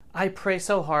I pray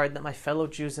so hard that my fellow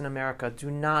Jews in America do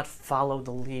not follow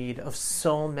the lead of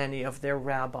so many of their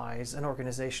rabbis and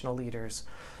organizational leaders,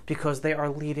 because they are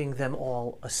leading them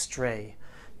all astray,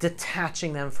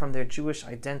 detaching them from their Jewish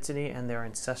identity and their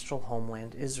ancestral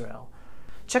homeland, Israel.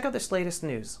 Check out this latest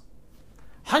news.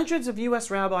 Hundreds of U.S.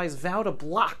 rabbis vow to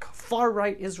block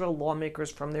far-right Israel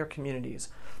lawmakers from their communities.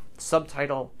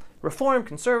 Subtitle: Reform,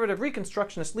 conservative,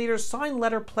 reconstructionist leaders sign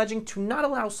letter pledging to not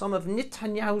allow some of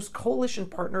Netanyahu's coalition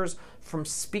partners from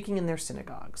speaking in their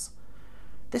synagogues.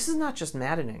 This is not just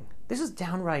maddening. This is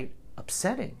downright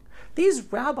upsetting.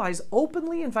 These rabbis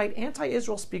openly invite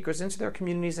anti-Israel speakers into their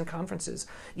communities and conferences,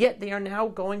 yet they are now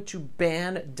going to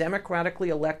ban democratically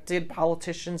elected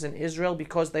politicians in Israel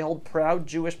because they hold proud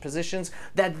Jewish positions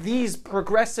that these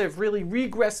progressive, really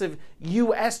regressive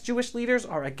U.S. Jewish leaders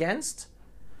are against?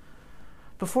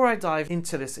 Before I dive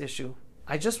into this issue,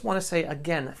 I just want to say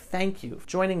again, thank you for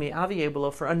joining me, Avi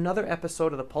Abelo, for another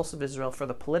episode of the Pulse of Israel for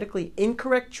the politically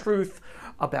incorrect truth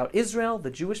about Israel,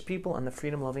 the Jewish people, and the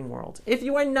freedom-loving world. If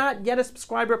you are not yet a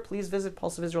subscriber, please visit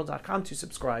pulseofisrael.com to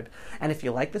subscribe. And if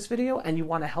you like this video and you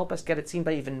want to help us get it seen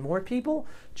by even more people,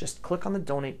 just click on the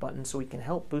donate button so we can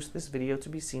help boost this video to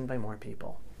be seen by more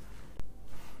people.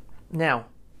 Now,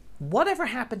 whatever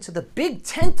happened to the big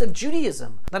tent of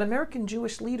Judaism that American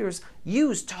Jewish leaders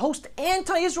use to host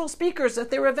anti-Israel speakers at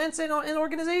their events and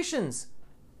organizations?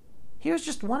 Here's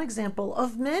just one example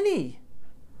of many.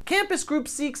 Campus Group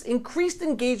seeks increased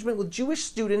engagement with Jewish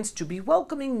students to be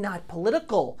welcoming, not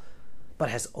political.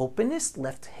 But has openness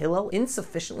left Hillel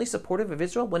insufficiently supportive of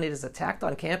Israel when it is attacked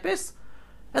on campus?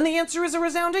 And the answer is a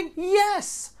resounding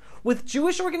yes! With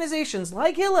Jewish organizations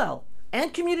like Hillel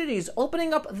and communities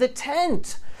opening up the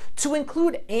tent to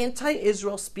include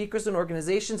anti-Israel speakers and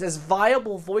organizations as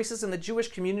viable voices in the Jewish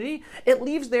community, it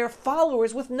leaves their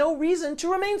followers with no reason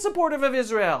to remain supportive of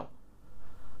Israel.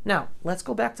 Now, let's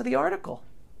go back to the article.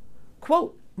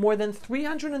 Quote, more than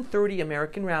 330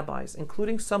 American rabbis,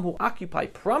 including some who occupy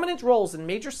prominent roles in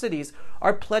major cities,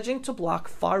 are pledging to block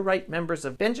far-right members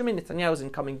of Benjamin Netanyahu's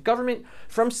incoming government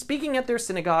from speaking at their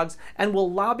synagogues and will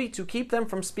lobby to keep them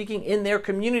from speaking in their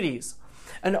communities.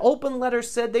 An open letter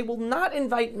said they will not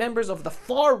invite members of the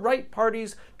far-right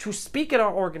parties to speak at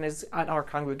our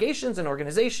congregations and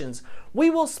organizations. We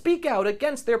will speak out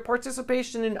against their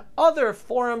participation in other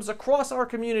forums across our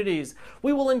communities.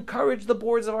 We will encourage the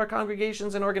boards of our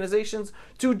congregations and organizations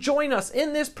to join us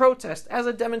in this protest as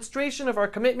a demonstration of our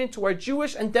commitment to our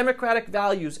Jewish and democratic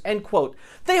values, end quote.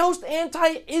 They host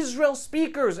anti-Israel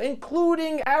speakers,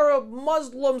 including Arab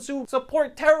Muslims who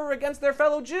support terror against their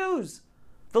fellow Jews.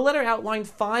 The letter outlined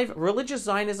 5 religious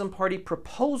Zionism party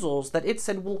proposals that it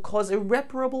said will cause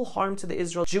irreparable harm to the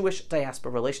Israel-US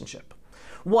Diaspora relationship.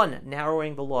 1.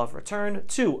 Narrowing the law of return.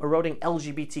 2. Eroding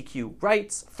LGBTQ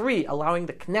rights. 3. Allowing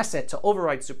the Knesset to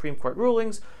override Supreme Court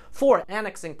rulings. 4.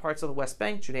 Annexing parts of the West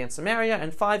Bank, Judea and Samaria.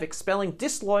 And 5. Expelling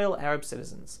disloyal Arab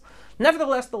citizens.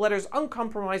 Nevertheless, the letter's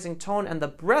uncompromising tone and the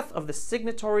breadth of the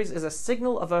signatories is a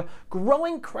signal of a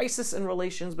growing crisis in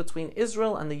relations between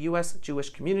Israel and the U.S.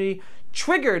 Jewish community,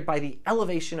 triggered by the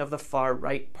elevation of the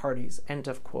far-right parties, end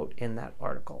of quote in that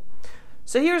article.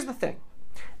 So here's the thing.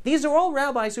 These are all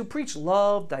rabbis who preach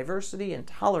love, diversity, and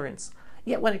tolerance.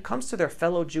 Yet when it comes to their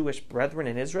fellow Jewish brethren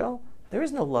in Israel, there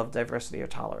is no love, diversity, or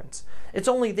tolerance. It's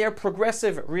only their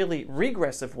progressive, really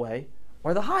regressive way,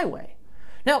 or the highway.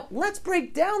 Now, let's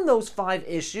break down those 5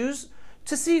 issues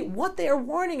to see what they are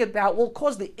warning about will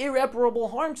cause the irreparable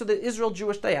harm to the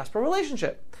Israel-Jewish diaspora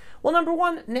relationship. Well, number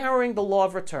 1, narrowing the law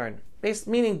of return,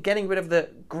 meaning getting rid of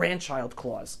the grandchild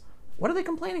clause. What are they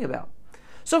complaining about?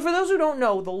 So for those who don't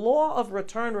know, the law of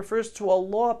return refers to a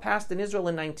law passed in Israel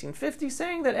in 1950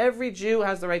 saying that every Jew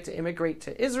has the right to immigrate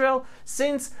to Israel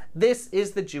since this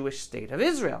is the Jewish state of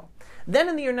Israel. Then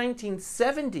in the year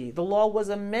 1970, the law was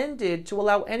amended to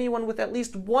allow anyone with at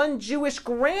least one Jewish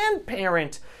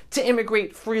grandparent to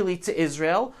immigrate freely to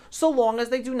Israel, so long as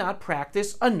they do not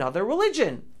practice another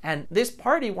religion. And this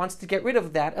party wants to get rid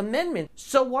of that amendment.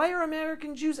 So why are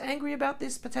American Jews angry about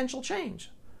this potential change?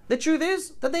 The truth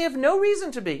is that they have no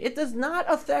reason to be. It does not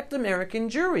affect American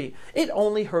Jewry. It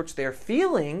only hurts their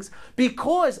feelings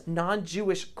because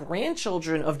non-Jewish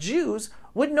grandchildren of Jews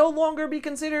would no longer be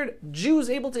considered Jews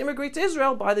able to immigrate to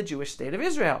Israel by the Jewish state of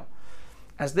Israel.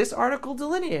 As this article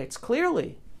delineates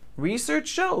clearly, research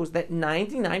shows that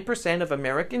 99% of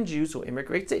American Jews who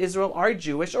immigrate to Israel are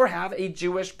Jewish or have a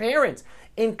Jewish parent.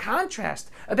 In contrast,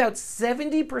 about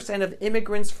 70% of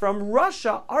immigrants from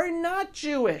Russia are not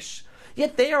Jewish.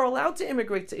 Yet they are allowed to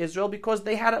immigrate to Israel because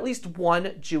they had at least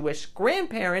one Jewish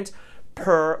grandparent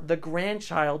per the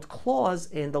grandchild clause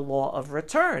in the law of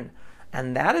return.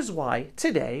 And that is why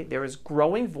today there is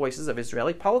growing voices of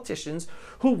Israeli politicians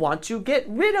who want to get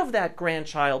rid of that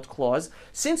grandchild clause,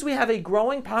 since we have a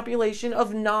growing population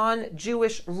of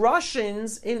non-Jewish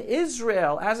Russians in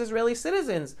Israel as Israeli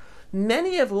citizens,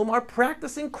 many of whom are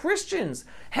practicing Christians.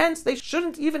 Hence, they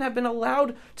shouldn't even have been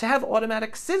allowed to have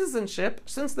automatic citizenship,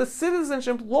 since the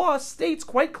citizenship law states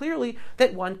quite clearly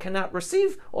that one cannot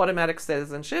receive automatic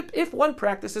citizenship if one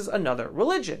practices another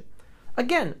religion.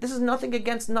 Again, this is nothing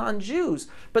against non-Jews,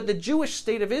 but the Jewish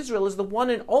state of Israel is the one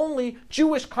and only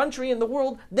Jewish country in the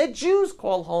world that Jews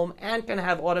call home and can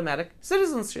have automatic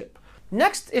citizenship.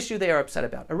 Next issue they are upset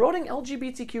about: eroding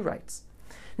LGBTQ rights.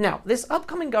 Now, this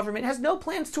upcoming government has no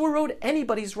plans to erode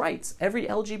anybody's rights. Every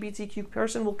LGBTQ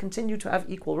person will continue to have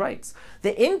equal rights.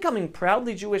 The incoming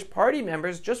proudly Jewish party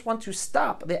members just want to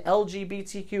stop the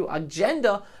LGBTQ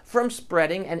agenda from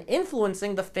spreading and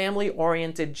influencing the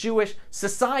family-oriented Jewish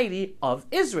society of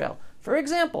Israel. For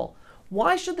example,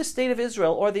 why should the State of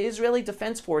Israel or the Israeli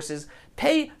Defense Forces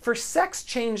pay for sex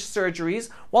change surgeries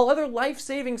while other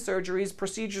life-saving surgeries,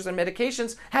 procedures, and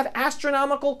medications have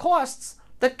astronomical costs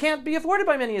that can't be afforded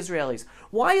by many Israelis?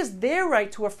 Why is their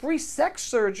right to a free sex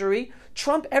surgery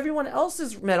trump everyone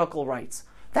else's medical rights?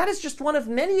 That is just one of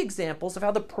many examples of how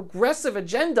the progressive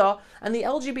agenda and the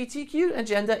LGBTQ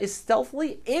agenda is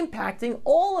stealthily impacting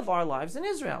all of our lives in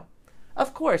Israel.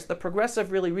 Of course, the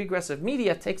progressive, really regressive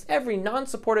media takes every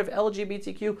non-supportive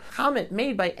LGBTQ comment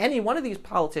made by any one of these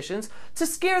politicians to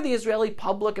scare the Israeli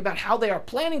public about how they are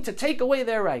planning to take away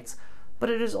their rights. But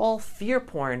it is all fear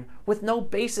porn with no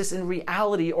basis in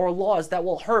reality or laws that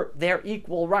will hurt their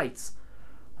equal rights.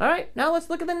 All right, now let's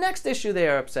look at the next issue they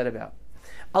are upset about: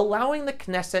 allowing the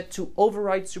Knesset to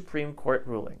override Supreme Court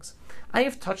rulings. I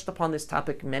have touched upon this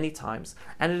topic many times,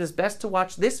 and it is best to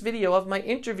watch this video of my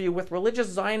interview with religious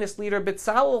Zionist leader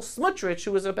Bezalel Smotrich,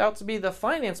 who is about to be the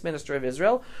finance minister of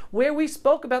Israel, where we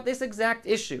spoke about this exact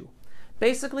issue.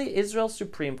 Basically, Israel's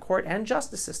Supreme Court and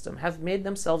justice system have made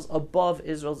themselves above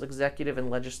Israel's executive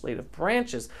and legislative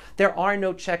branches. There are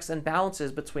no checks and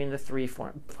balances between the three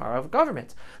forms of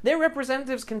government. Their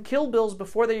representatives can kill bills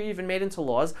before they're even made into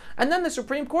laws, and then the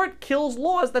Supreme Court kills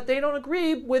laws that they don't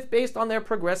agree with based on their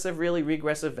progressive, really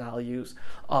regressive values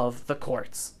of the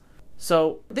courts.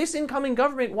 So this incoming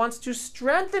government wants to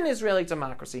strengthen Israeli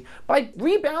democracy by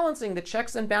rebalancing the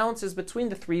checks and balances between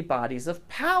the three bodies of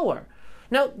power.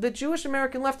 Now, the Jewish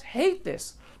American left hate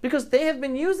this because they have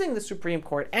been using the Supreme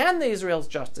Court and the Israel's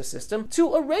justice system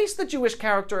to erase the Jewish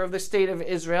character of the state of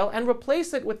Israel and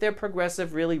replace it with their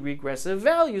progressive, really regressive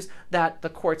values that the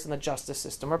courts and the justice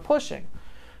system are pushing.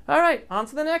 All right, on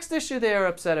to the next issue they are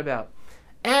upset about: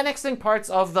 annexing parts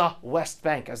of the West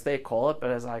Bank, as they call it,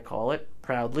 but as I call it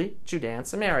proudly, Judea and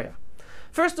Samaria.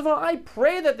 First of all, I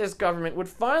pray that this government would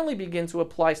finally begin to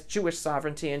apply Jewish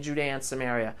sovereignty in Judea and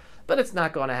Samaria, but it's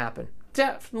not going to happen.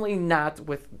 Definitely not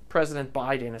with President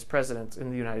Biden as president in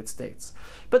the United States.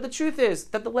 But the truth is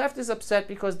that the left is upset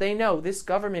because they know this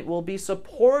government will be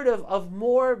supportive of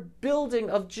more building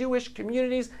of Jewish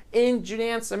communities in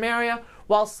Judea and Samaria,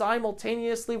 while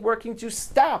simultaneously working to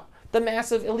stop the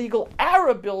massive illegal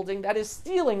Arab building that is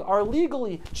stealing our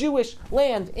legally Jewish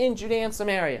land in Judea and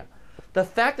Samaria. The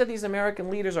fact that these American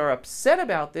leaders are upset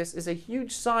about this is a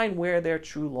huge sign where their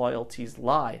true loyalties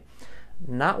lie.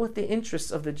 Not with the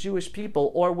interests of the Jewish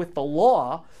people or with the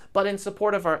law, but in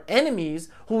support of our enemies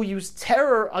who use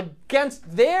terror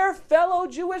against their fellow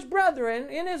Jewish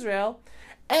brethren in Israel,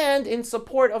 and in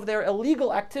support of their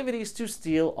illegal activities to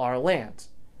steal our land.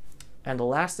 And the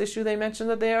last issue they mentioned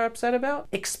that they are upset about: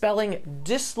 expelling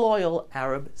disloyal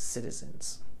Arab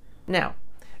citizens. Now,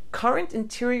 current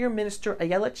Interior Minister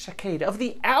Ayelet Shaked of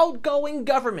the outgoing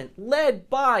government led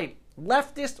by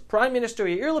leftist Prime Minister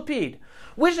Yair Lapid,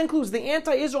 which includes the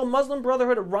anti-Israel Muslim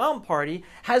Brotherhood Ram Party,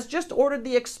 has just ordered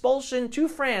the expulsion to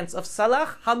France of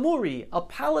Salah Hamouri, a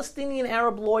Palestinian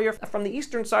Arab lawyer from the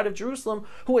eastern side of Jerusalem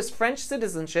who has French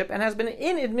citizenship and has been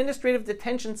in administrative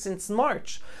detention since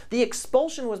March. The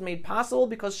expulsion was made possible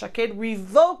because Shaked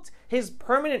revoked his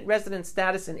permanent resident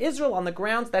status in Israel on the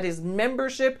grounds that his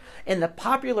membership in the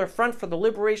Popular Front for the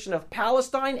Liberation of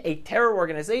Palestine, a terror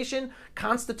organization,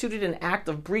 constituted an act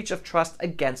of breach of trust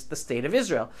against the State of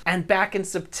Israel. And back in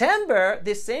September,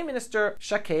 this same minister,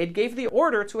 Shaked, gave the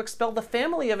order to expel the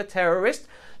family of a terrorist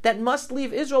that must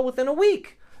leave Israel within a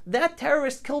week. That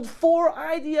terrorist killed 4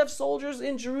 IDF soldiers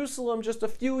in Jerusalem just a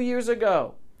few years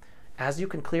ago. As you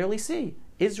can clearly see,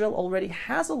 Israel already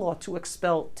has a law to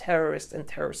expel terrorists and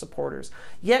terror supporters,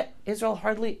 yet Israel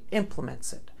hardly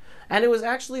implements it. And it was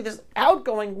actually this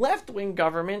outgoing left-wing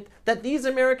government that these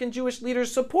American Jewish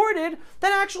leaders supported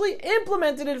that actually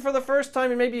implemented it for the first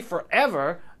time in maybe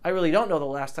forever I really don't know the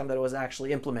last time that it was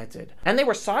actually implemented. And they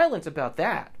were silent about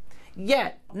that.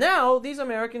 Yet, now these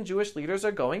American Jewish leaders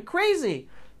are going crazy.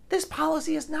 This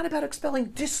policy is not about expelling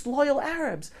disloyal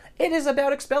Arabs. It is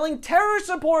about expelling terror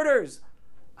supporters.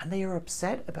 And they are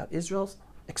upset about Israel's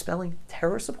expelling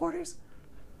terror supporters?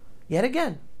 Yet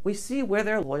again, we see where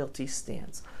their loyalty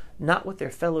stands. Not with their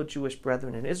fellow Jewish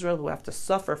brethren in Israel who have to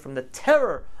suffer from the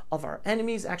terror of our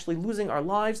enemies actually losing our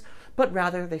lives, but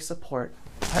rather they support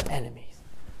our enemies.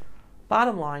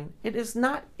 Bottom line, it is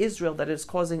not Israel that is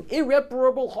causing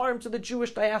irreparable harm to the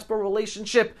Jewish diaspora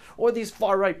relationship or these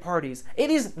far-right parties. It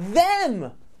is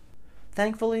them!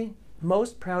 Thankfully,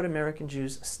 most proud American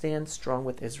Jews stand strong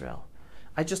with Israel.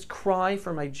 I just cry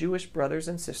for my Jewish brothers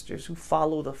and sisters who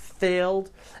follow the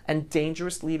failed and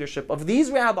dangerous leadership of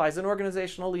these rabbis and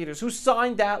organizational leaders who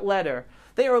signed that letter.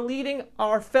 They are leading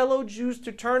our fellow Jews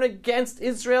to turn against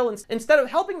Israel instead of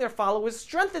helping their followers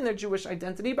strengthen their Jewish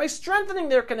identity by strengthening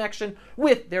their connection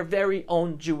with their very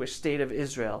own Jewish state of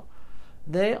Israel.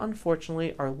 They,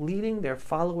 unfortunately, are leading their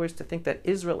followers to think that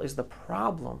Israel is the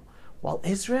problem, while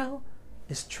Israel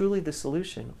is truly the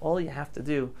solution. All you have to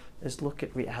do is look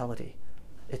at reality.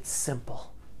 It's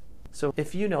simple. So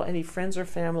if you know any friends or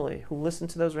family who listen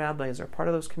to those rabbis or are part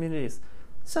of those communities,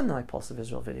 send them my Pulse of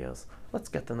Israel videos. Let's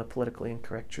get them the politically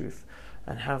incorrect truth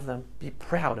and have them be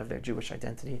proud of their Jewish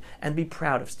identity and be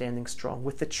proud of standing strong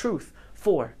with the truth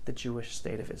for the Jewish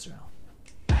state of Israel.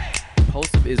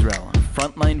 Pulse of Israel,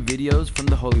 frontline videos from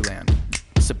the Holy Land.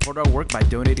 Support our work by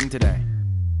donating today.